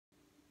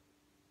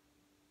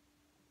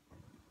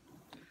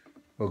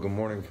Well, good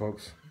morning,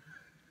 folks.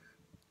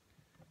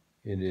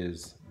 It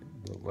is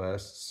the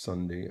last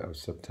Sunday of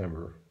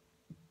September,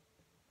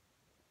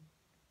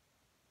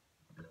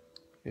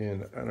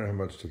 and I don't have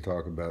much to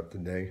talk about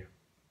today,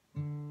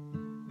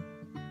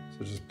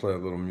 so just play a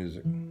little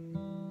music.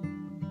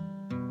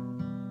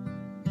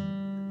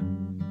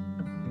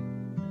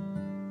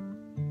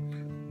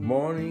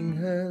 Morning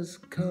has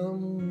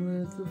come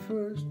with the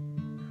first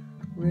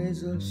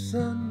rays of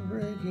sun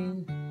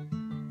breaking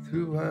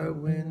through our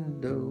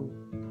window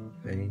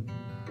pane.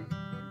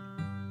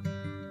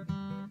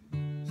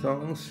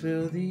 Songs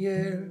fill the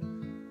air,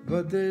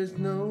 but there's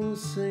no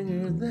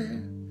singer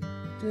there,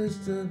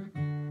 just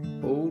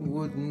an old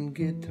wooden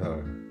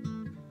guitar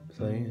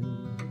playing.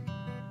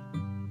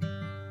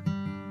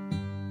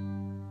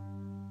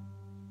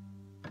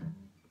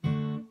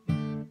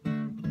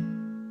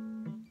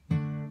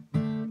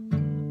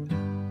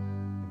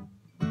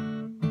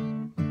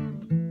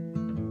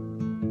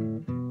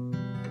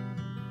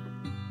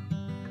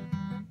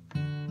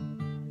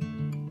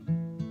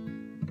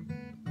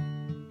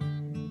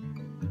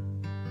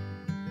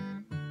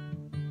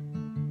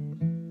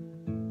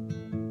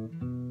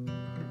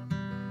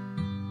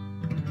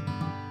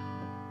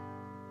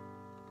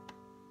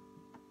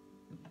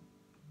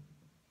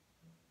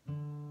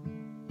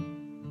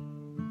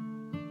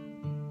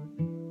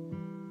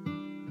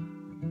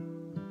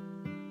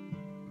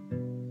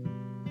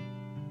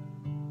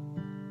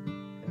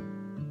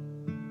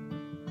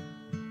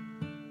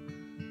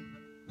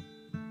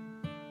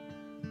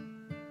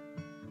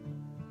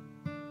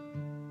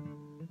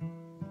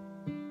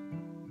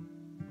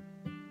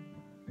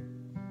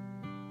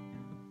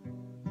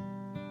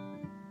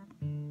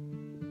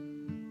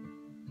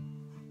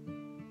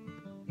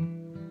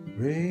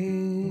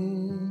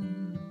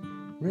 Rain,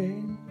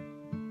 rain,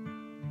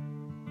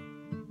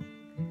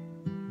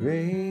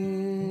 rain,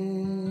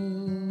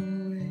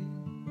 rain.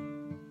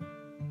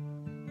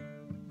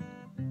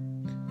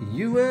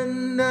 You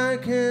and I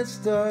can't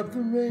stop the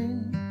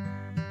rain.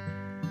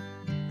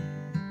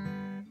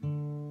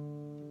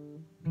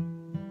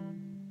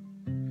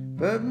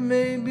 But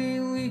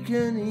maybe we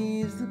can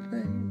ease the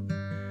pain.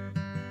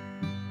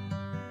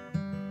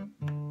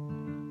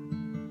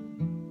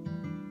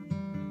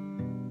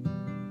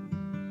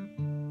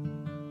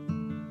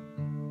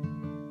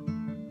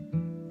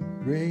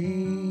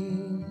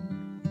 Rain,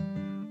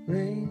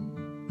 rain,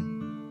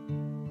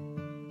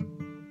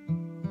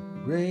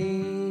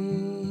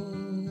 rain,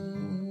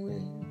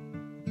 rain.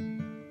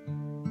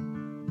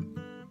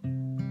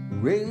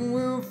 Rain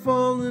will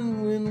fall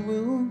and wind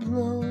will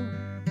blow.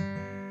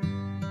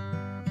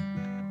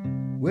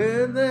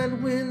 Where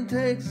that wind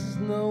takes us,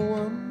 no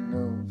one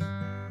knows.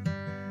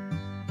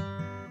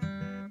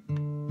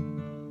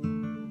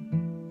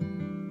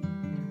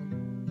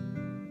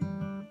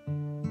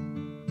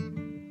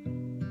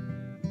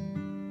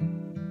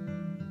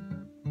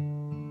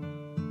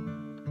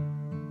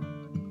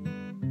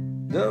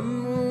 The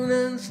moon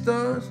and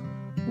stars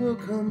will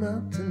come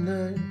out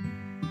tonight.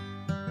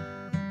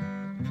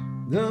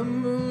 The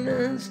moon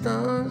and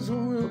stars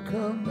will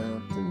come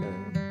out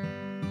tonight.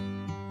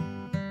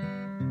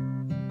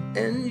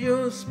 And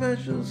your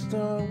special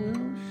star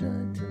will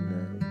shine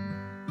tonight.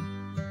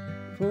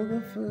 For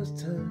the first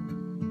time.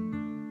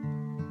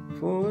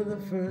 For the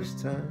first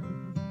time.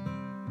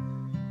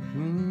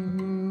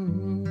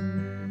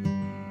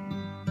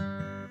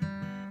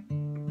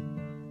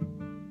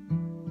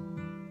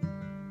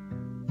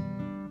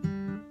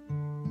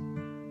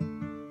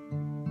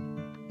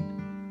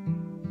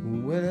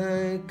 When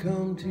I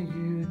come to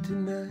you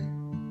tonight,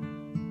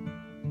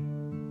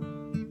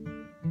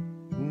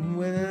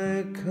 when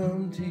I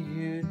come to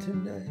you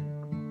tonight,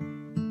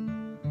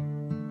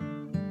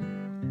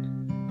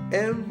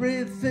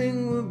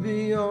 everything will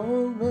be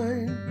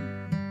alright.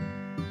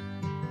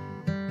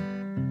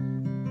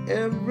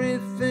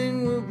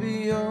 Everything will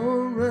be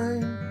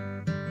alright.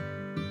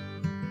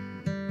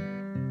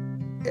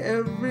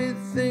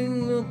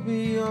 Everything will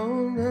be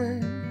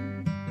alright.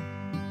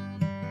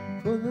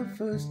 For the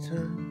first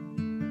time.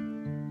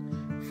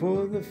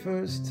 For the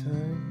first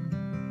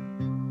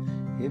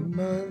time in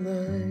my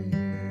life.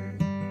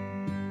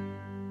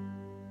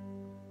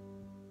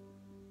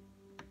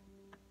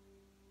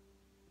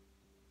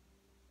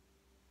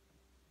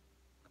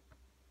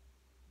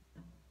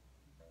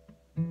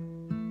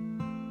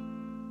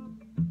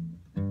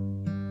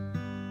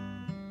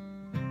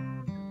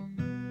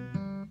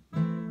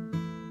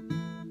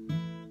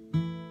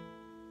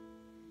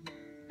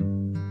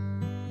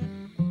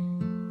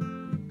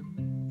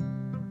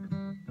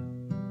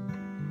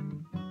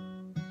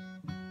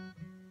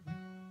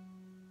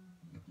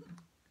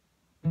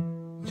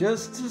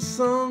 Just a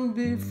song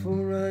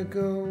before I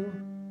go,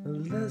 a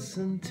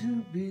lesson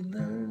to be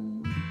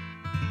learned.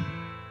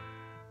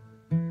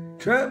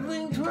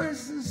 Traveling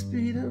twice the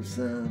speed of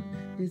sound,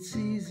 it's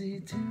easy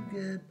to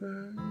get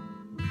burned.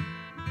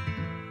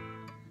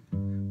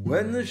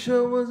 When the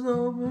show was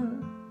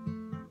over,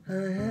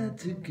 I had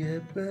to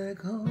get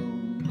back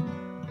home.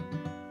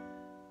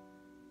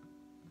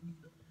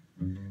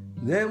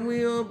 Then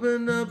we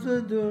opened up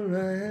the door,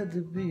 I had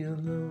to be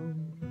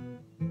alone.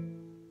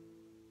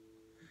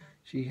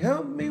 She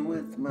helped me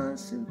with my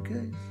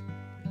suitcase,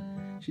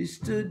 she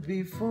stood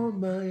before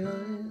my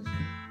eyes.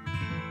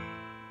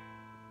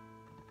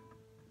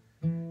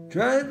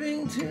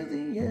 Driving to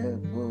the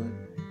airport,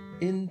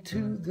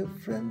 into the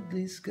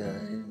friendly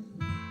skies.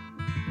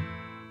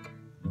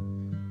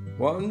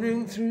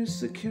 Wandering through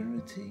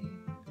security,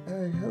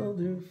 I held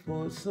her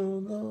for so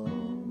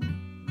long.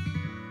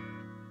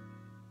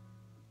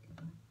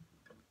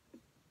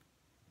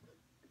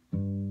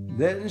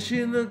 Then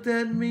she looked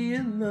at me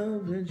in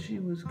love and she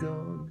was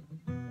gone.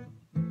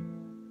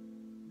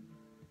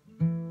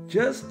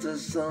 Just a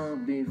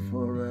song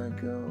before I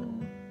go,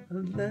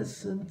 a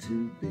lesson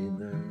to be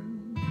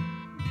learned.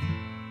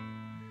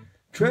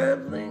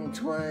 Traveling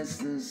twice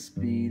the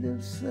speed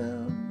of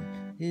sound,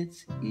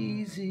 it's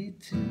easy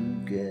to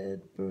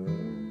get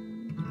burned.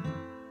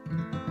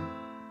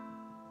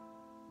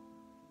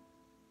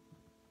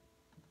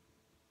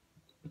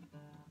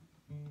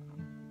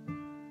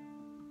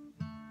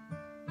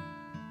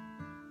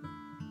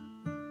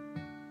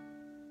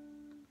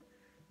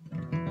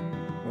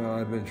 Well,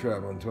 I've been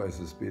traveling twice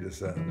the speed of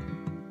sound.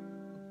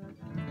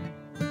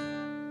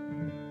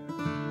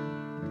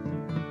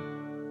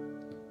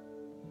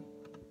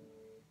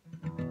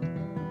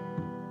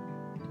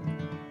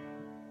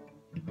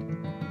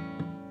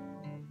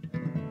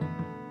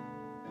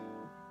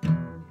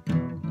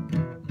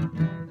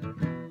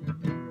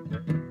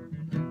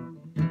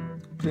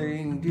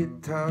 Playing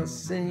guitar,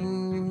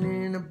 singing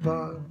in a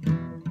bar.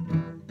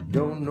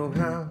 Don't know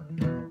how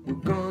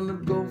we're gonna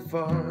go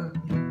far.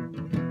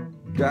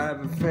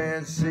 Drive a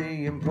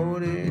fancy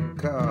imported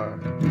car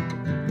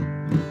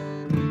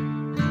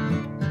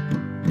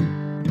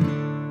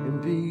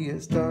and be a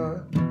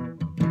star.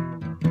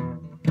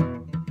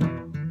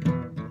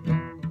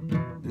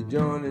 The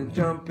joint is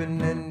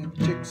jumping and the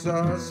chicks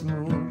are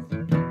smooth.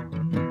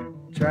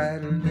 Try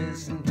to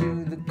listen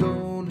to the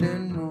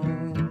golden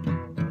rule.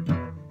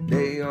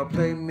 They all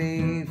play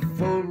me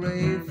for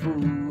a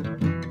fool.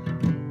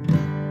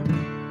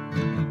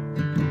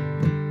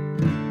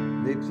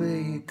 They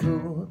play it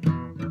cool.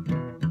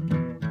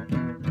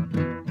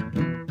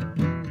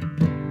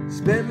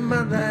 Spend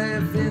my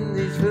life in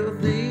these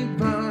filthy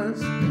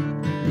bars,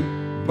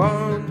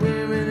 borrowed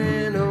women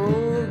and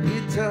old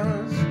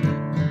guitars.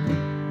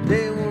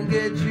 They won't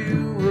get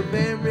you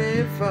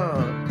very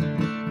far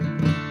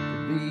to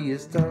be a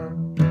star.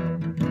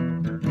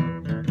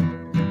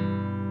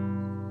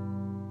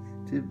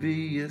 To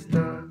be a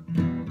star.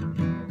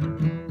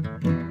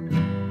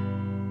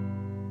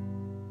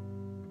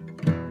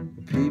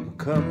 People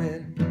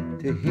coming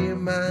to hear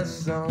my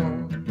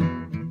song.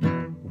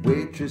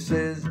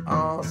 Waitresses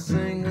all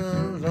sing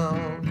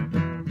along.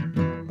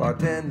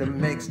 Bartender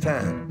makes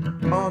time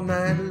all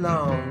night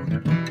long.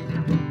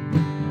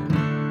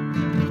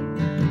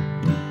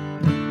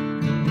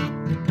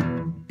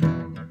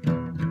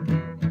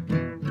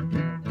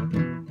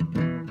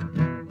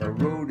 A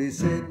roadie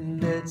said,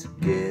 let's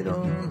get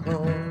on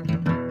home.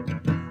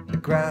 The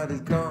crowd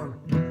is gone,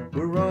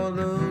 we're all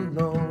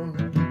alone.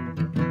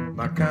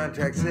 My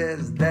contract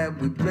says that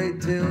we play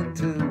till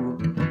 2.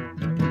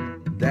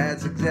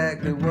 That's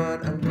exactly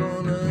what I'm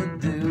gonna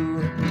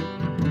do.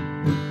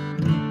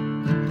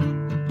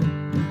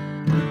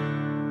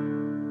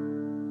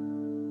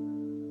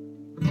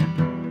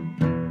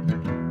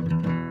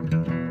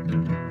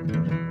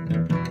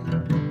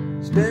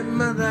 Spend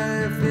my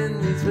life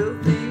in these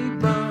filthy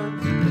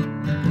bars,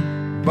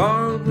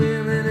 borrowed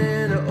women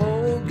and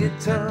old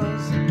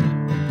guitars.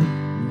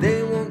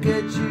 They won't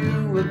get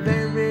you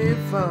very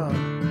far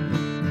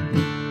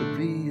to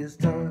be a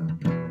star.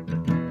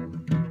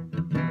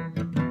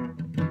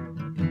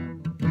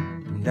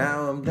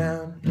 Now I'm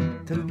down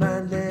to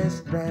my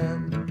last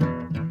round.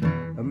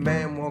 A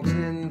man walks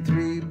in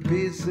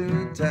 3-piece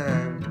suit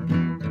time.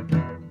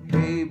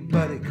 Hey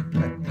buddy,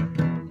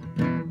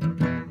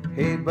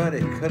 hey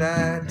buddy, could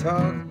I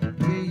talk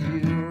to you?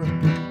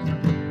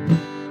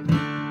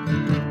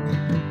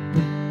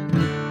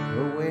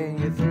 When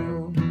you're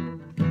through,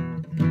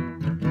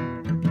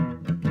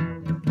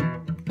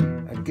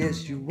 I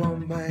guess you all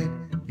might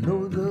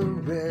know the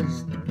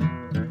rest.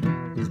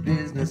 His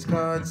business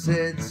card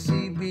said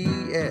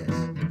CBS.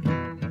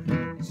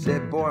 He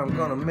said, boy, I'm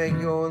gonna make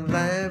your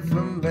life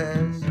a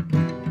mess.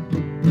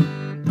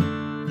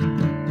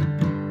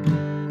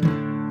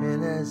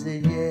 And I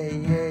said, yeah,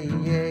 yeah,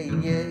 yeah,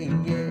 yeah,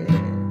 yeah.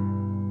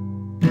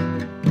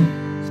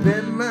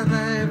 Spend my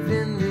life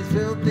in these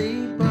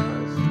filthy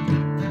bars,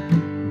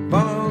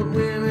 borrowed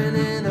women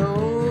and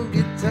old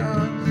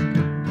guitars.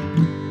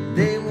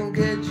 They won't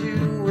get you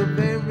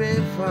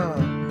very far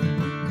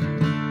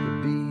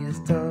to be a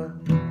star.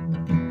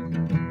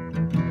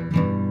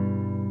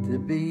 To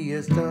be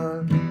a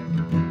star.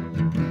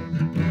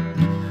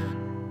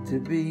 To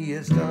be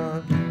a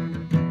star.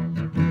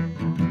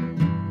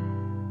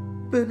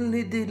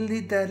 Biddly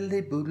diddly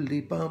daddly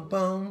boodly bum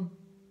bum.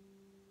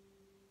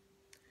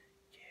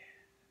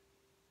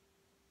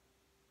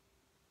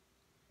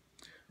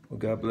 Well,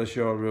 God bless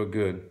you all real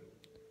good.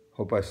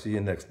 Hope I see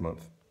you next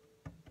month.